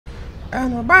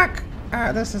And we're back.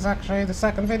 This is actually the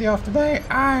second video of today.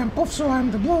 I am Pufsu, I'm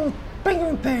the blue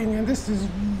penguin thing, and this is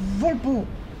Vulpu.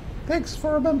 Thanks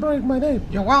for remembering my name.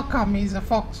 You're welcome, he's a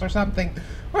fox or something.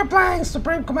 We're playing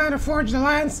Supreme Commander Forged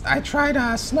Alliance. I tried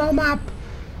a snow map,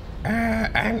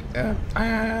 and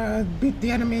I beat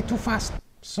the enemy too fast.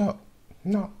 So,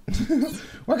 no.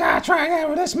 We're gonna try again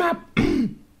with this map.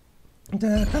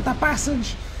 The Theta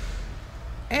Passage.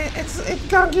 It's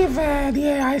gonna give the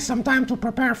AI some time to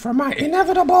prepare for my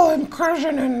inevitable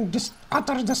incursion and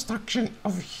utter destruction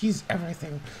of his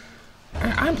everything.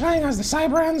 I'm playing as the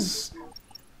Cybrans.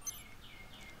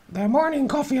 The morning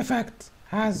coffee effect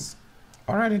has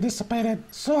already dissipated,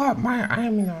 so I'm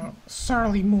in a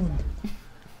surly mood.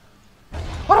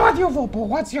 What about you, Vulpu?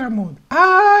 What's your mood?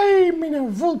 I'm in a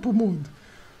Vulpu mood.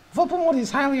 Vulpu mood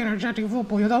is highly energetic.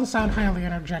 Vulpu, you don't sound highly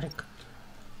energetic.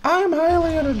 I'm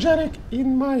highly energetic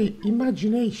in my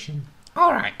imagination.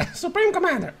 Alright, Supreme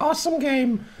Commander, awesome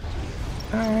game.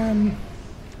 I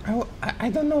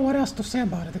don't know what else to say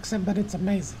about it, except that it's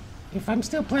amazing. If I'm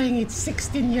still playing it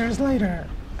 16 years later,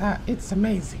 it's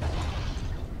amazing.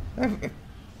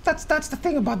 That's the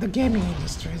thing about the gaming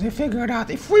industry. They figured out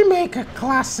if we make a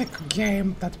classic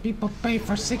game that people pay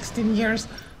for 16 years,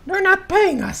 they're not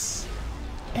paying us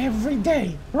every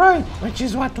day, right? Which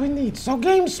is what we need. So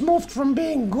games moved from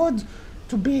being good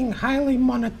to being highly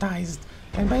monetized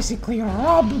and basically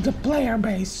rob the player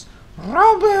base,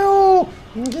 rob you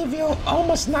and give you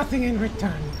almost nothing in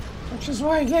return, which is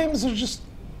why games are just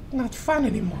not fun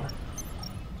anymore.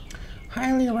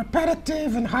 Highly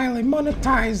repetitive and highly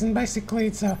monetized, and basically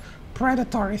it's a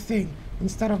predatory thing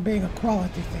instead of being a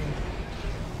quality thing.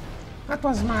 That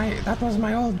was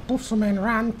my old Pufsu man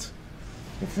rant.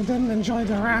 If you didn't enjoy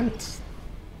the rant,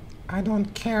 I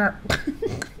don't care.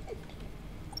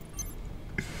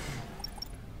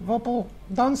 Vulpu,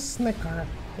 don't snicker.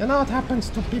 You know what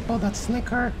happens to people that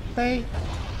snicker? They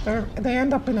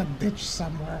end up in a ditch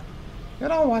somewhere. You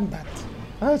don't want that.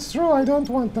 That's true, I don't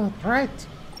want that, right?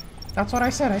 That's what I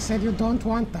said. I said you don't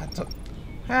want that. So,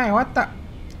 hey, what the?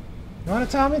 You want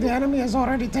to tell me the enemy is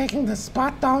already taking the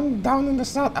spot down in the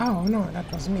south? Oh, no,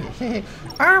 that was me.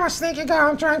 I'm a sneaky guy.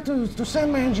 I'm trying to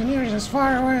send my engineers as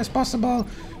far away as possible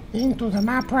into the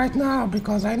map right now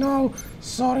because I know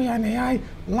Saurian AI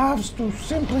loves to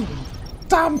simply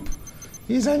dump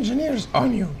his engineers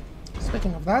on you.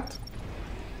 Speaking of that,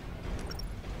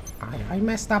 I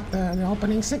messed up the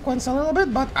opening sequence a little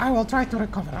bit, but I will try to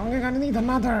recover. I'm gonna need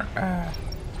another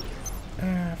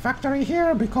factory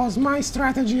here because my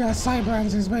strategy as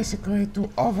Cybrans is basically to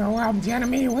overwhelm the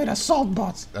enemy with assault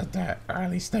bots at the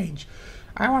early stage.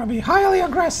 I want to be highly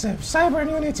aggressive. Cybran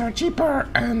units are cheaper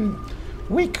and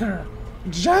weaker,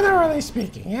 generally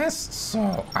speaking, yes?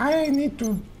 So I need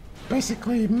to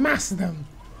basically mass them.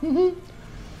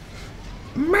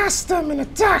 Mass them and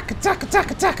attack!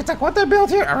 What they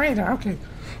built here? A radar, okay.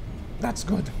 That's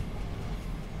good.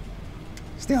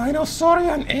 Still, I know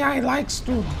Saurian AI likes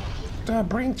to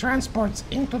bring transports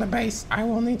into the base. I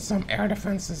will need some air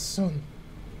defenses soon.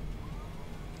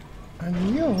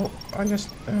 And you are just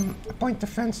a point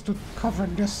defense to cover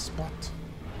this spot.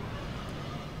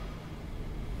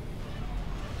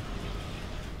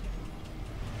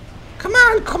 Come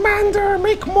on, Commander,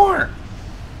 make more!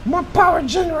 More power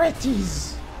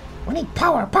generators! We need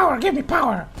power, give me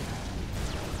power!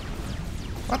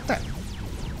 What the?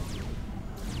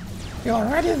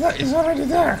 He's already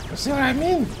there, you see what I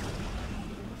mean?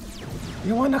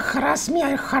 You wanna harass me,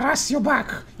 I harass you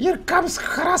back. Here comes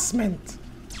harassment.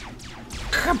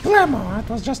 Kablamo! That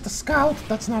was just a scout,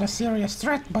 that's not a serious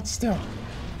threat, but still.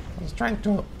 He's trying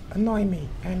to annoy me,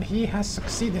 and he has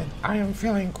succeeded. I am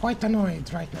feeling quite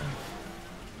annoyed right now.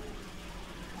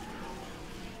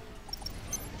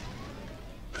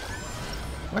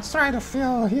 Let's try to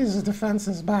fill his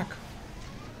defenses back.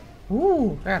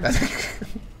 Ooh, yeah, that's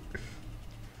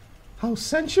how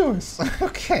sensuous.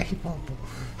 Okay, Vulpu.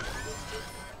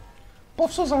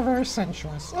 Pufsus are very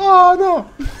sensuous. Oh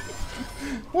no!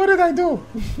 What did I do?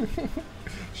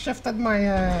 Shifted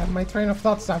my train of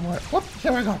thought somewhere. Whoop,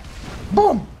 here we go.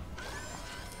 Boom!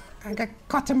 I got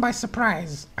caught him by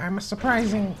surprise. I'm a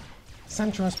surprising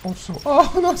sensuous Pufsu.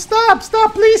 Oh no,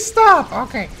 stop, please stop!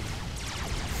 Okay.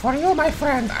 For you, my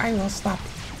friend, I will stop.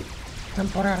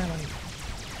 Temporarily.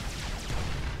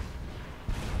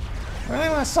 My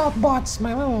little assault bots,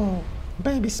 my little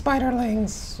baby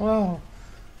spiderlings, well,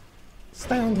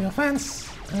 stay on the offense.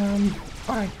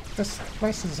 Alright, this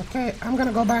place is okay. I'm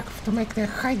gonna go back to make the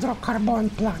hydrocarbon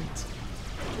plant.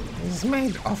 It's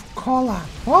made of cola.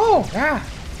 Oh, yeah!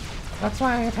 That's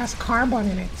why it has carbon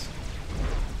in it.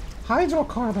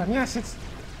 Hydrocarbon, yes,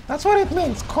 that's what it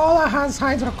means. Cola has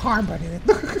hydrocarbon in it.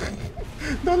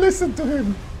 Don't listen to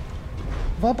him.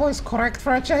 Vopo is correct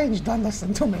for a change. Don't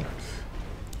listen to me.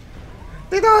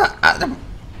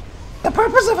 The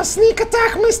purpose of a sneak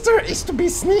attack, mister, is to be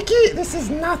sneaky. This is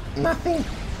nothing.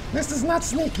 This is not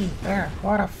sneaky. There,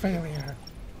 what a failure.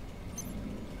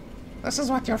 This is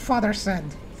what your father said.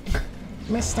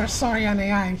 Mr. Sorian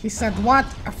AI. He said, what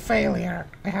a failure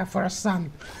I have for a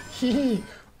son. Hehe.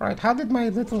 Right, how did my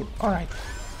little... Alright.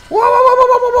 Whoa, whoa, whoa,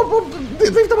 whoa, whoa, whoa,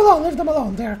 whoa. Leave them alone, leave them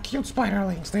alone. They're cute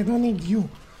spiderlings. They don't need you.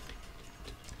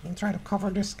 I'm trying to cover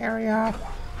this area.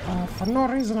 For no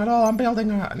reason at all. I'm building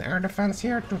an air defense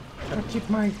here to keep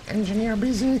my engineer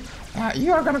busy.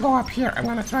 You're gonna go up here. I'm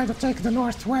gonna try to take the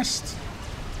northwest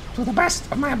to the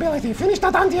best of my ability. Finished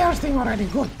that anti-air thing already.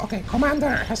 Good. Okay, Commander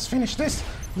has finished this.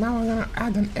 Now I'm gonna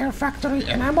add an air factory,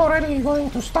 and I'm already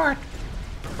going to start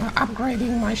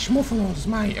upgrading my schmuffelos,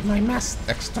 my mass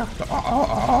extractor.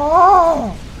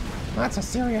 Oh! That's a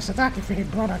serious attack if he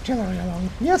brought artillery along.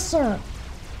 Yes, sir.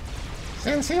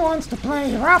 Since he wants to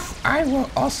play rough, I will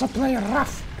also play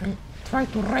rough and try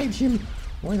to raid him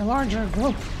with a larger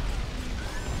group.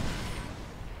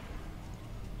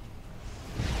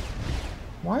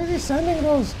 Why is he sending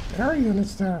those air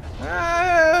units there?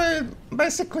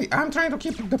 Basically, I'm trying to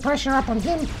keep the pressure up on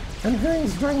him, and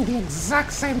he's doing the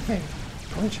exact same thing,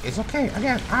 which is okay.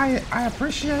 Again, I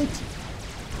appreciate...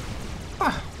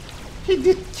 he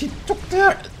took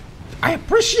the... I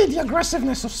appreciate the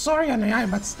aggressiveness of Sorian AI,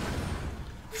 but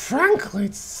frankly,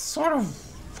 it's sort of...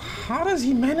 How does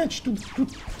he manage to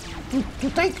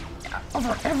take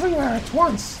over everywhere at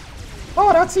once?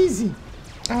 Oh, that's easy.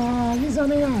 He's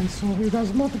an AI, so he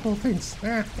does multiple things.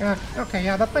 Okay,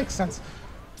 yeah, that makes sense.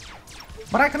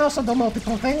 But I can also do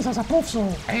multiple things as a Pufsu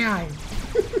AI.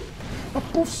 A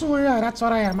Pufsu AI, that's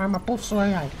what I am. I'm a Pufsu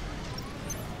AI.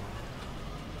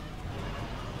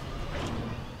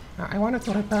 I wanted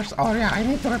to repair... Oh yeah, I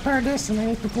need to repair this, and I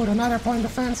need to put another point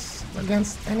defense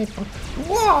against any...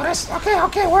 Whoa, that's...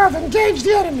 Okay, we have engaged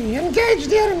the enemy! Engage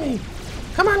the enemy!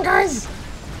 Come on, guys!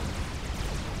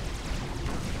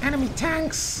 Enemy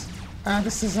tanks.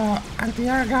 This is a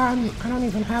anti-air gun. I don't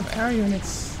even have air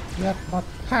units yet, but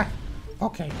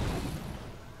okay.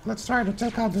 Let's try to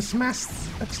take out this mass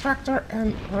extractor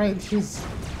and raid his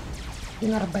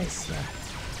inner base here.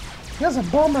 He has a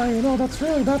bomber, you know, that's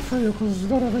really bad for you because you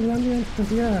don't have any unit to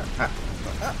the air.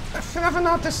 If you ever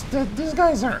noticed that these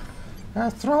guys are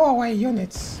throwaway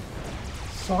units,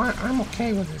 so I'm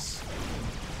okay with this.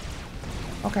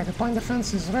 Okay, the point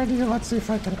defense is ready. Let's see if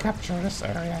I can capture this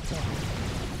area too.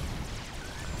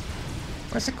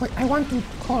 Basically, I want to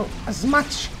call as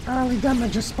much early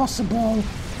damage as possible.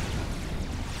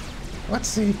 Let's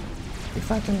see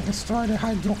if I can destroy the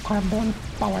hydrocarbon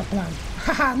power plant.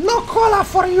 Haha, no cola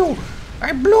for you!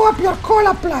 I blew up your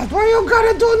cola plant! What are you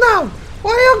gonna do now?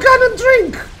 What are you gonna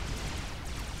drink?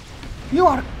 You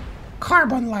are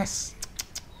carbonless.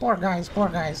 Poor guys,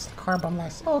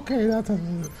 carbonless. Okay,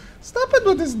 stop it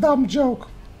with this dumb joke.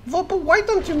 Vopo, why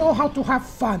don't you know how to have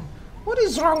fun? What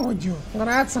is wrong with you? I'm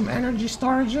gonna add some energy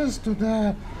storages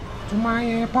to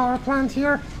my power plant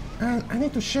here. And I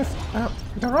need to shift.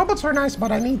 The robots are nice,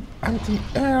 but I need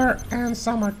anti-air and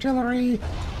some artillery.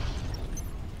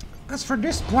 As for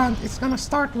this plant, it's gonna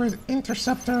start with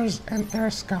interceptors and air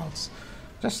scouts.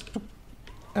 Just to,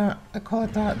 I call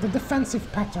it the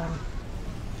defensive pattern.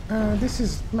 This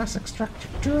is mass extractor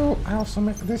 2. I also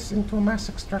make this into mass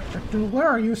extractor 2. Where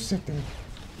are you sitting?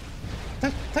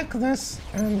 Take this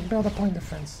and build a point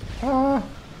defense. Why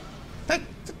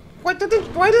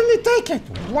didn't he take it?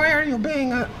 Why are you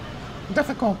being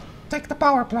difficult? Take the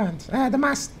power plant. The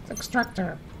mass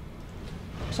extractor.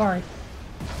 Sorry.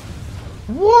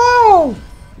 Whoa!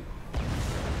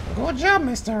 Good job,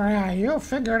 Mr. AI. You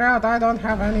figured out I don't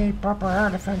have any proper air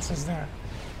defenses there.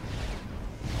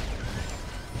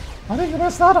 I think you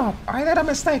messed that up. I did a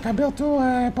mistake. I built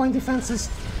 2 point defenses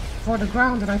for the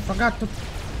ground and I forgot to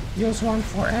use one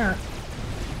for air.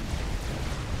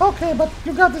 Okay, but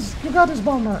you got this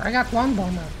bomber. I got 1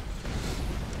 bomber.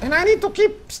 And I need to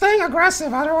keep staying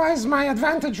aggressive, otherwise my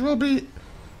advantage will be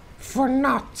for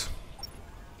naught.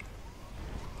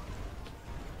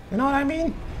 You know what I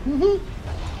mean?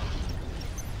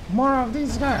 More of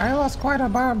these guys. I lost quite a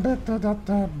bit to that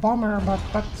bomber, but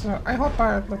I hope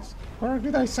where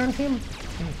did I send him?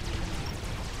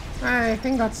 I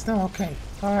think that's still okay.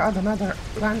 So I add another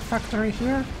land factory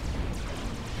here.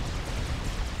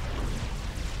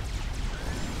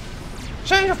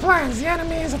 Change of plans. The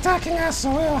enemy is attacking us,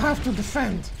 so we'll have to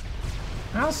defend.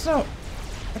 Also,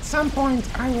 at some point,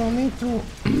 I will need to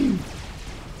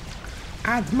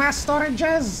add mass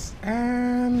storages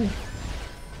and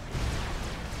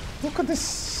Look at this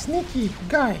sneaky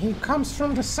guy. He comes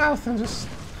from the south and just...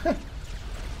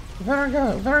 Very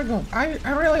good, very good. I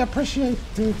really appreciate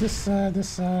this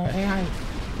AI.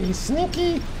 He's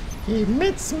sneaky. He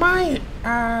meets my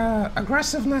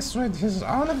aggressiveness with his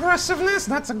own aggressiveness.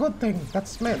 That's a good thing.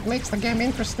 That's makes the game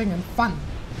interesting and fun.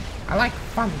 I like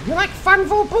fun. You like fun,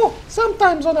 Vulpu?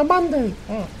 Sometimes on a Monday.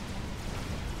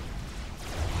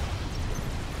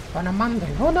 On a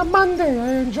Monday,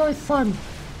 I enjoy fun.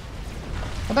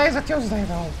 Today is a Tuesday,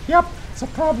 though. Yep, it's a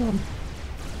problem.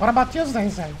 What about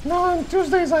Tuesdays, then? No, on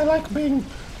Tuesdays I like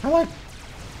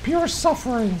pure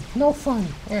suffering. No fun.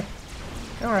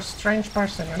 You're a strange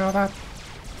person, you know that?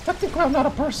 Technically, I'm not a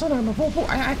person, I'm a Vulpu.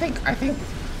 I think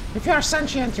if you're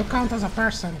sentient, you count as a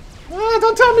person.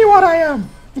 Don't tell me what I am!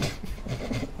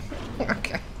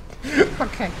 Okay.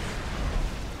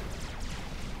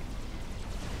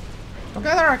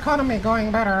 Together economy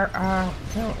going better.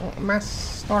 Mass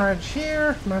storage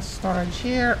here, and mass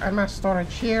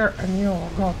storage here, and you'll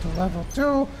go to level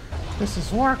 2. This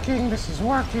is working. This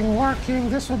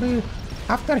will be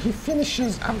after he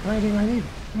finishes upgrading. I need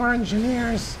more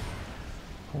engineers.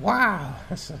 Wow.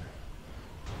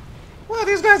 Well,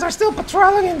 these guys are still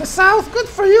patrolling in the south. Good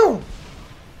for you.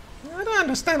 I don't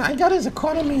understand. I got his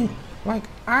economy. Like,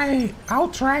 I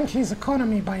outrank his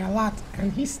economy by a lot,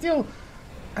 and he's still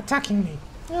attacking me.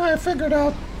 Yeah, I figured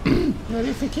out that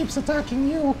if he keeps attacking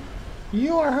you,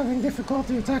 you are having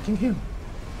difficulty attacking him.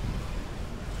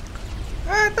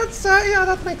 Yeah,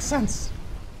 that makes sense.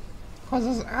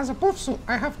 Because as a Pufsu,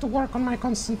 I have to work on my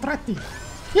concentrati.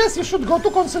 Yes, you should go to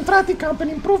concentrati camp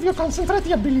and improve your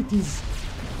concentrati abilities.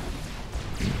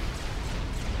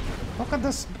 Look at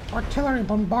this artillery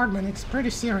bombardment, it's pretty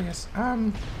serious.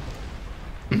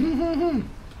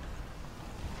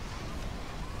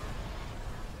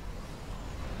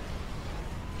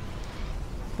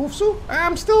 Pufsu,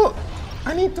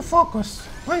 I need to focus.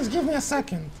 Please give me a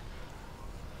second.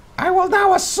 I will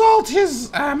now assault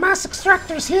his mass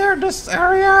extractors here, this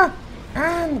area,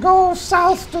 and go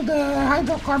south to the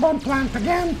hydrocarbon plant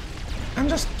again, and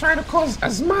just try to cause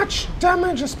as much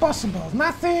damage as possible.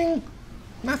 Nothing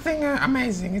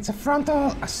amazing. It's a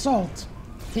frontal assault.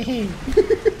 Hehe.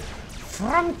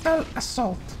 Frontal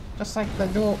assault, just like they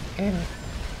do in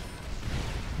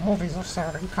movies of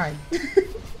certain kind.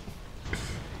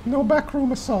 No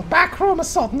backroom assault. Backroom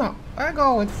assault, no. I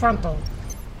go with frontal.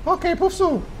 Okay,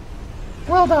 Pufsu.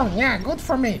 Well done. Yeah, good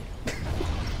for me.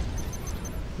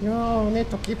 You need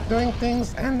to keep doing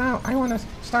things, and now I want to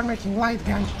start making light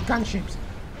gunships.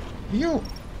 You,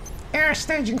 air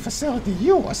staging facility,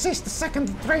 you assist the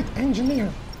second-rate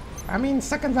engineer. I mean,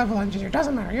 second-level engineer.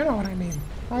 Doesn't matter, you know what I mean.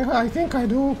 I think I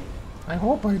do. I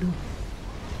hope I do.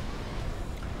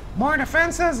 More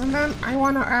defenses, and then I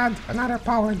want to add another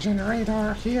power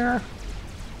generator here.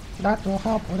 That will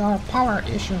help with our power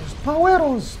issues.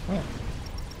 Poweros! Yeah.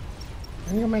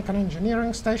 And you make an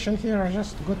engineering station here,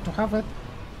 just good to have it.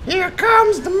 Here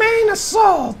comes the main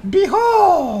assault!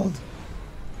 Behold!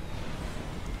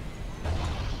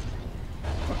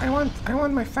 I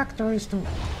want my factories to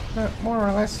more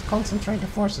or less concentrate the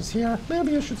forces here.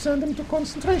 Maybe you should send them to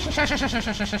concentration.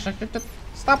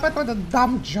 Stop it with a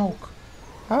dumb joke.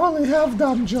 I only have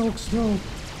dumb jokes though,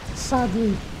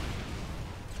 sadly.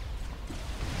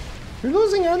 You're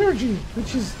losing energy,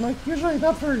 which is like usually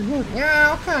not very good.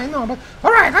 Yeah, okay, I know, but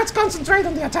alright, let's concentrate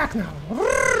on the attack now.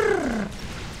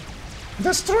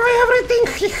 Destroy everything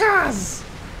he has!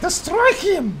 Destroy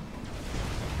him!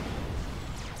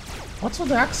 What's with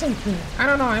the accent here? I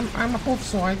don't know, I'm a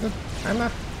Pufsu,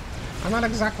 I'm not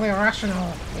exactly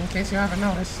rational, in case you haven't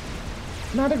noticed.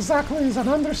 Not exactly is an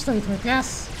understatement,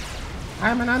 yes.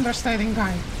 I'm an understating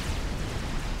guy.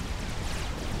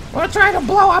 We'll try to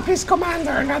blow up his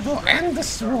commander and that will end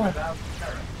this war.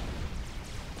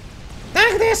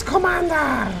 Take this,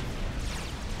 commander!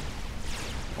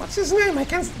 What's his name? I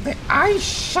can't... The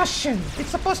Aishashin. It's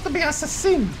supposed to be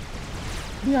assassin.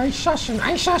 The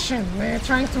Aishashin. They're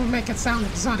trying to make it sound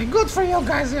exotic. Good for you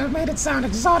guys, you made it sound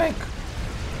exotic.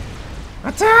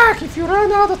 Attack! If you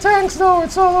run out of tanks though,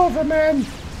 it's all over, man.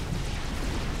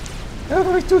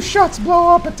 Every 2 shots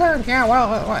blow up a tank. Yeah,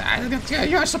 well,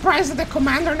 you're surprised that the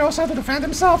commander knows how to defend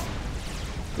himself?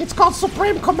 It's called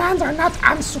Supreme Commander, not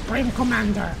Unsupreme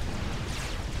Commander.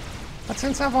 But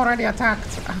since I've already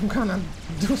attacked, I'm gonna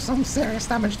do some serious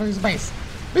damage to his base.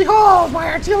 Behold, my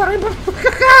artillery!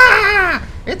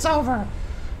 It's over.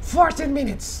 14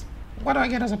 minutes. What do I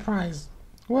get as a prize?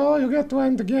 Well, you get to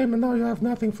end the game and now you have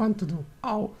nothing fun to do.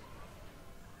 Oh.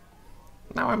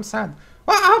 Now I'm sad.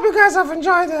 Well, I hope you guys have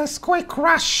enjoyed this quick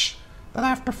rush that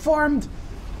I've performed.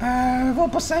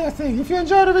 Volpo, say a thing. If you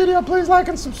enjoyed the video, please like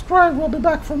and subscribe. We'll be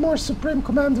back for more Supreme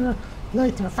Commander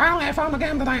later. Finally, I found a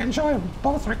game that I enjoy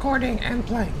both recording and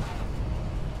playing.